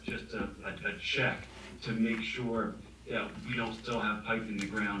worth just a check to make sure that we don't still have pipe in the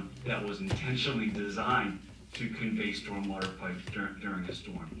ground that was intentionally designed to convey stormwater pipes during a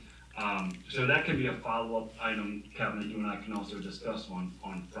storm. So that can be a follow-up item, Kevin, that you and I can also discuss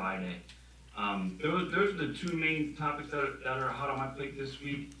on Friday. Those are the two main topics that are hot on my plate this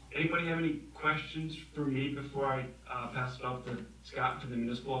week. Anybody have any questions for me before I pass it off to Scott for the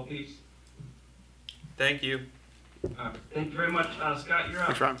municipal updates? Thank you. Thank you very much. Scott, you're up.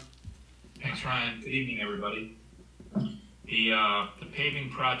 Thanks, Ryan. Thanks, Ryan. Good evening, everybody. The paving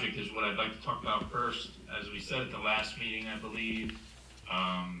project is what I'd like to talk about first. As we said at the last meeting, I believe,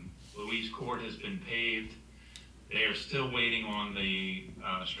 Louise Court has been paved. They are still waiting on the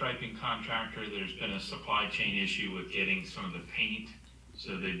striping contractor. There's been a supply chain issue with getting some of the paint,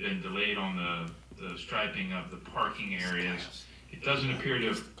 so they've been delayed on the striping of the parking areas. It doesn't appear to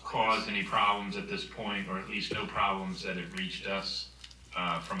have caused any problems at this point, or at least no problems that have reached us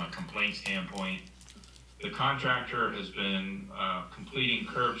from a complaint standpoint. The contractor has been completing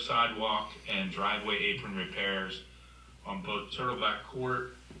curb, sidewalk, and driveway apron repairs on both Turtleback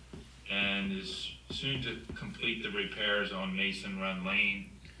Court and is soon to complete the repairs on Mason Run Lane.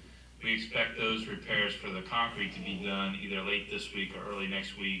 We expect those repairs for the concrete to be done either late this week or early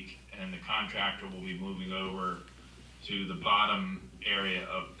next week, and the contractor will be moving over to the bottom area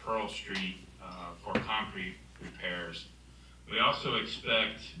of Pearl Street for concrete repairs. We also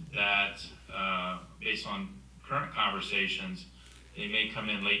expect that, based on current conversations, they may come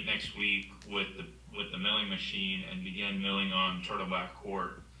in late next week with the milling machine and begin milling on Turtleback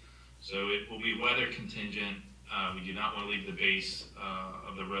Court. So it will be weather contingent. We do not want to leave the base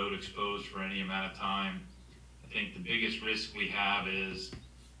of the road exposed for any amount of time. I think the biggest risk we have is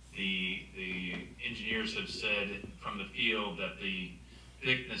the engineers have said from the field that the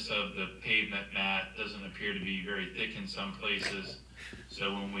thickness of the pavement mat doesn't appear to be very thick in some places.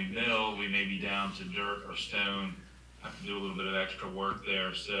 So when we mill, we may be down to dirt or stone, have to do a little bit of extra work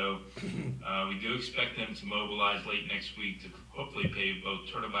there. So we do expect them to mobilize late next week to hopefully pave both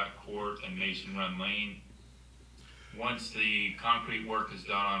Turtleback Court and Mason Run Lane. Once the concrete work is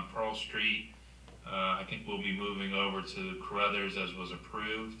done on Pearl Street, I think we'll be moving over to Carruthers as was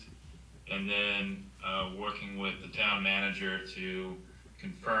approved, and then working with the town manager to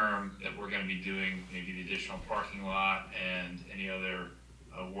confirm that we're going to be doing maybe the additional parking lot and any other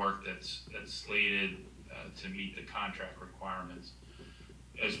work that's slated to meet the contract requirements.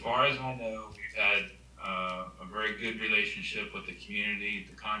 As far as I know, we've had a very good relationship with the community.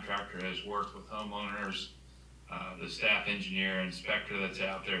 The contractor has worked with homeowners. The staff engineer inspector that's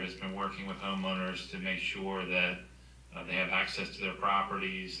out there has been working with homeowners to make sure that they have access to their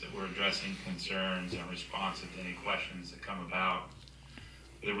properties, that we're addressing concerns and responsive to any questions that come about.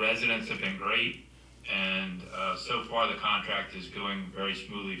 The residents have been great, and so far the contract is going very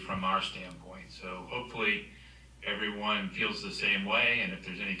smoothly from our standpoint. So hopefully everyone feels the same way, and if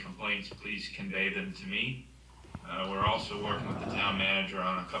there's any complaints, please convey them to me. We're also working with the town manager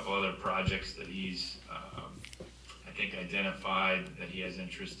on a couple other projects that he's, I think, identified that he has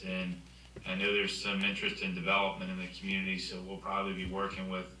interest in. I know there's some interest in development in the community, so we'll probably be working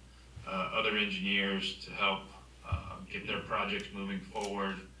with other engineers to help get their projects moving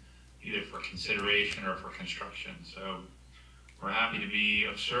forward, either for consideration or for construction. So we're happy to be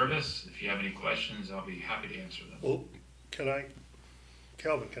of service. If you have any questions, I'll be happy to answer them. Well,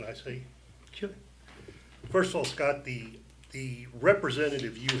 Calvin, can I say? Sure. First of all, Scott, the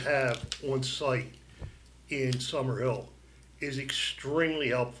representative you have on site in Summerhill is extremely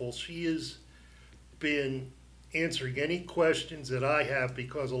helpful. She has been answering any questions that I have,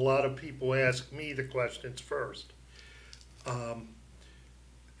 because a lot of people ask me the questions first.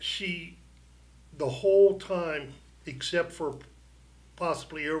 She, the whole time, except for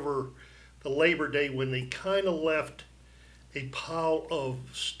possibly over the Labor Day when they kind of left a pile of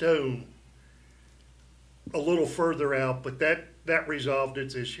stone a little further out, but that resolved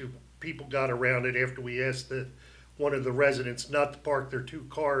its issue. People got around it after we asked one of the residents not to park their two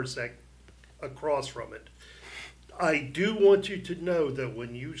cars across from it. I do want you to know that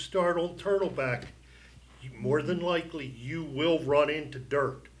when you start on Turtleback, more than likely you will run into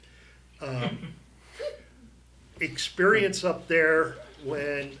dirt. Experience up there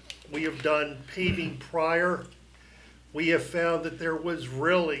when we have done paving prior, we have found that there was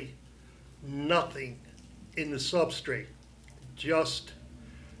really nothing in the substrate, just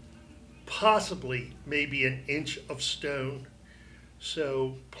possibly maybe an inch of stone.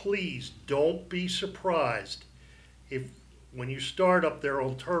 So please don't be surprised if when you start up there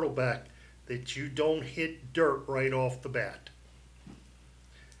on Turtleback that you don't hit dirt right off the bat.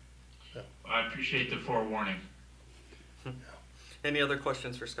 I appreciate the forewarning. Any other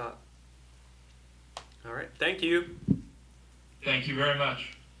questions for Scott? All right, thank you. Thank you very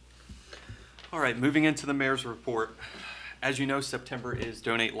much. All right, moving into the mayor's report. As you know, September is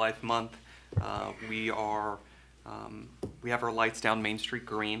Donate Life Month. We have our Lights Down Main Street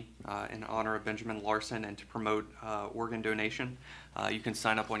green in honor of Benjamin Larson and to promote organ donation. You can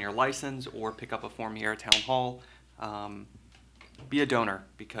sign up on your license or pick up a form here at Town Hall. Be a donor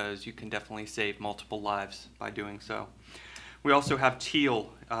because you can definitely save multiple lives by doing so. We also have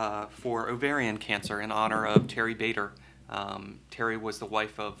teal for ovarian cancer in honor of Terry Bader. Terry was the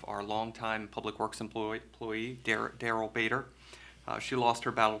wife of our longtime Public Works employee, Daryl Bader. She lost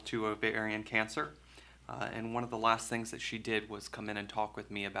her battle to ovarian cancer, and one of the last things that she did was come in and talk with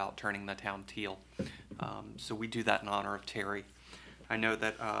me about turning the town teal. So we do that in honor of Terry. I know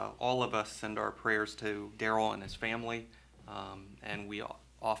that all of us send our prayers to Daryl and his family, and we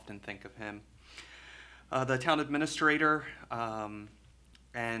often think of him. The town administrator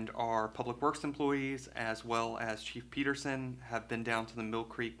and our Public Works employees, as well as Chief Peterson, have been down to the Mill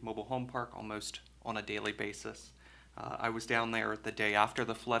Creek Mobile Home Park almost on a daily basis. I was down there the day after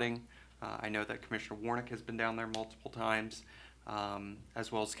the flooding. I know that Commissioner Warnick has been down there multiple times,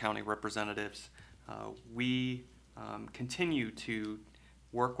 as well as county representatives. We continue to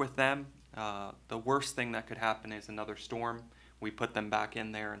work with them. The worst thing that could happen is another storm. We put them back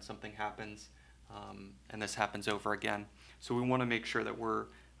in there and something happens, and this happens over again. So we want to make sure that we're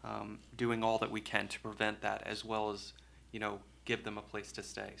doing all that we can to prevent that, as well as, give them a place to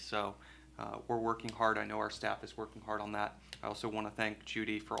stay. So we're working hard. I know our staff is working hard on that. I also want to thank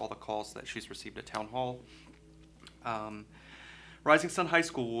Judy for all the calls that she's received at Town Hall. Rising Sun High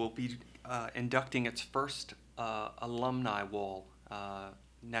School will be inducting its first alumni wall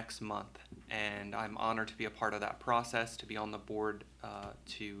next month, and I'm honored to be a part of that process, to be on the board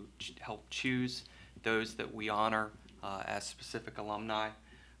to help choose those that we honor as specific alumni.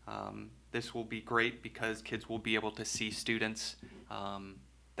 This will be great because kids will be able to see students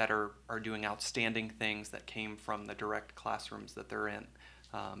that are doing outstanding things that came from the direct classrooms that they're in,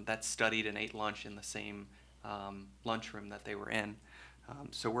 that studied and ate lunch in the same lunchroom that they were in.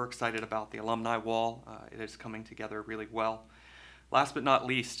 So we're excited about the alumni wall. It is coming together really well. Last but not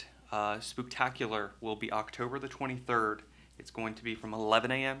least, Spooktacular will be October the 23rd. It's going to be from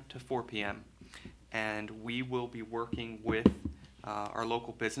 11 a.m. to 4 p.m. And we will be working with our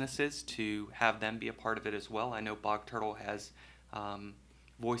local businesses to have them be a part of it as well. I know Bog Turtle has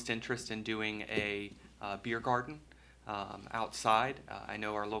voiced interest in doing a beer garden outside. I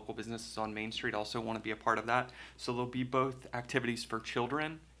know our local businesses on Main Street also want to be a part of that. So there'll be both activities for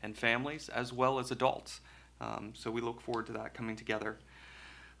children and families as well as adults. So we look forward to that coming together.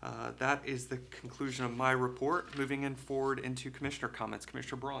 That is the conclusion of my report. Moving forward into Commissioner comments.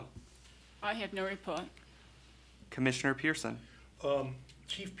 Commissioner Braun. I have no report. Commissioner Pearson.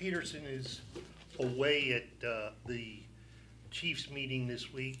 Chief Peterson is away at the Chiefs meeting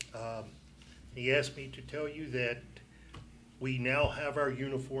this week. He asked me to tell you that we now have our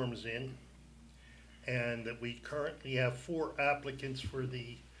uniforms in and that we currently have 4 applicants for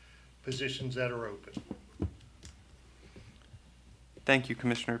the positions that are open. Thank you,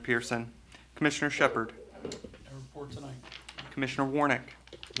 Commissioner Pearson. Commissioner Shepard. A report tonight. Commissioner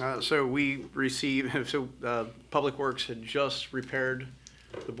Warnick. So we received, Public Works had just repaired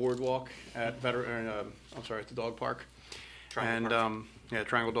the boardwalk at at the dog park.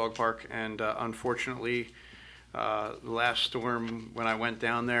 Triangle Dog Park. And unfortunately, the last storm, when I went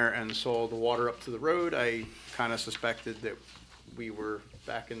down there and saw the water up to the road, I kind of suspected that we were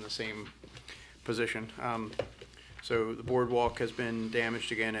back in the same position. So the boardwalk has been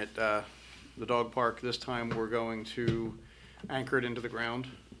damaged again at the dog park. This time we're going to anchor it into the ground,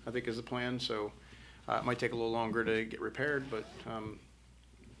 I think is the plan. So it might take a little longer to get repaired, but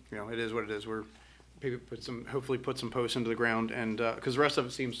it is what it is. We're maybe hopefully put some posts into the ground, and because the rest of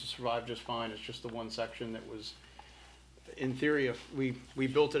it seems to survive just fine. It's just the one section that was, in theory, if we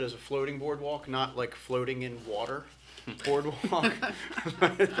built it as a floating boardwalk, not like floating in water. boardwalk,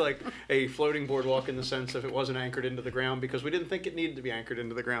 like a floating boardwalk in the sense if it wasn't anchored into the ground, because we didn't think it needed to be anchored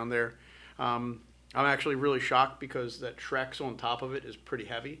into the ground there. I'm actually really shocked because that Trex on top of it is pretty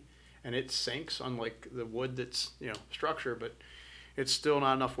heavy, and it sinks, unlike the wood that's, you know, structure, but it's still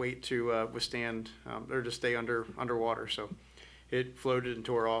not enough weight to withstand or to stay underwater. So it floated and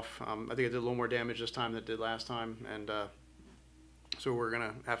tore off. I think it did a little more damage this time than it did last time, and so we're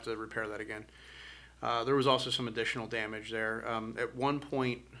gonna have to repair that again. There was also some additional damage there. At one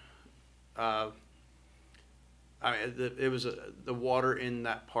point, it was the water in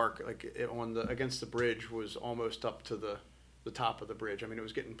that park, like against the bridge, was almost up to the top of the bridge. I mean, it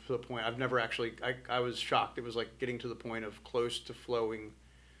was getting to the point. I've never actually. I was shocked. It was like getting to the point of close to flowing,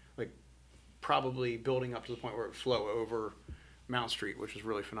 like probably building up to the point where it would flow over Mount Street, which is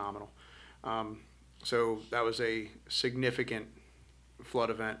really phenomenal. So that was a significant flood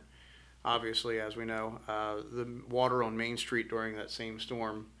event. Obviously, as we know, the water on Main Street during that same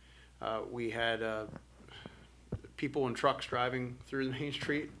storm, we had people in trucks driving through the Main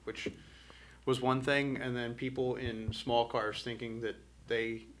Street, which was one thing, and then people in small cars thinking that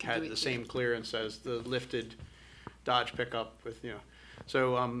they had the same clearance as the lifted Dodge pickup with, you know.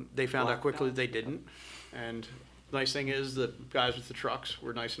 So they found out quickly that they didn't. And the nice thing is the guys with the trucks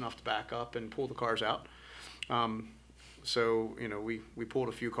were nice enough to back up and pull the cars out. So, you know, we pulled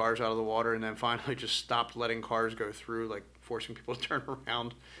a few cars out of the water and then finally just stopped letting cars go through, like forcing people to turn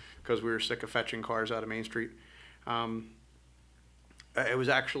around because we were sick of fetching cars out of Main Street. It was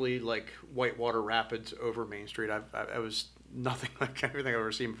actually like whitewater rapids over Main Street. I was nothing like everything I've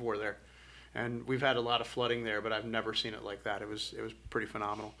ever seen before there. And we've had a lot of flooding there, but I've never seen it like that. It was pretty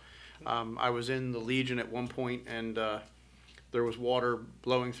phenomenal. I was in the Legion at one point, and there was water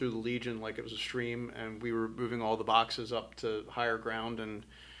blowing through the Legion like it was a stream, and we were moving all the boxes up to higher ground, and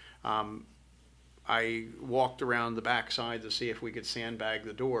I walked around the backside to see if we could sandbag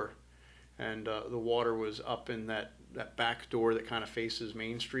the door, and the water was up in that back door that kind of faces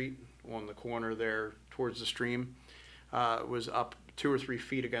Main Street on the corner there towards the stream. Was up 2 or 3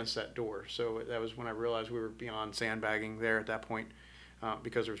 feet against that door. So that was when I realized we were beyond sandbagging there at that point,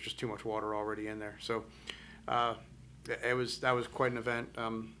 because there was just too much water already in there. So that was quite an event.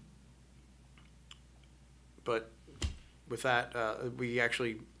 But with that, we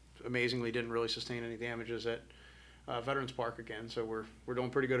actually amazingly didn't really sustain any damages at Veterans Park again. So we're doing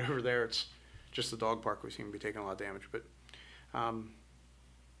pretty good over there. It's just the dog park we seem to be taking a lot of damage. But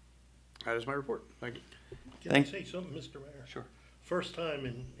that is my report. Thank you. Can I say something, Mr. Mayor? Sure. First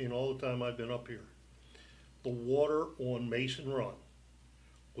time in all the time I've been up here, the water on Mason Run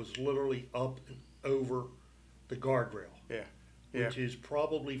was literally up and over the guardrail. Yeah. Which is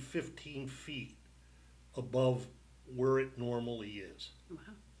probably 15 feet above where it normally is. Wow.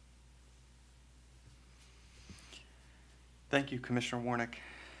 Thank you, Commissioner Warnick.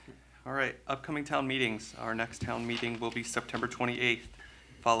 All right, upcoming town meetings. Our next town meeting will be September 28th,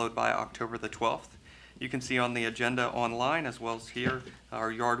 followed by October the 12th. You can see on the agenda online as well as here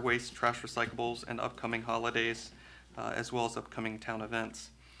our yard waste, trash recyclables, and upcoming holidays, as well as upcoming town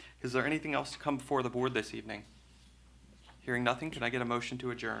events. Is there anything else to come before the board this evening? Hearing nothing, can I get a motion to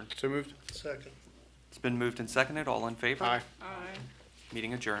adjourn? So moved. Second. It's been moved and seconded. All in favor? Aye. Aye.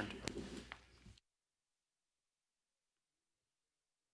 Meeting adjourned.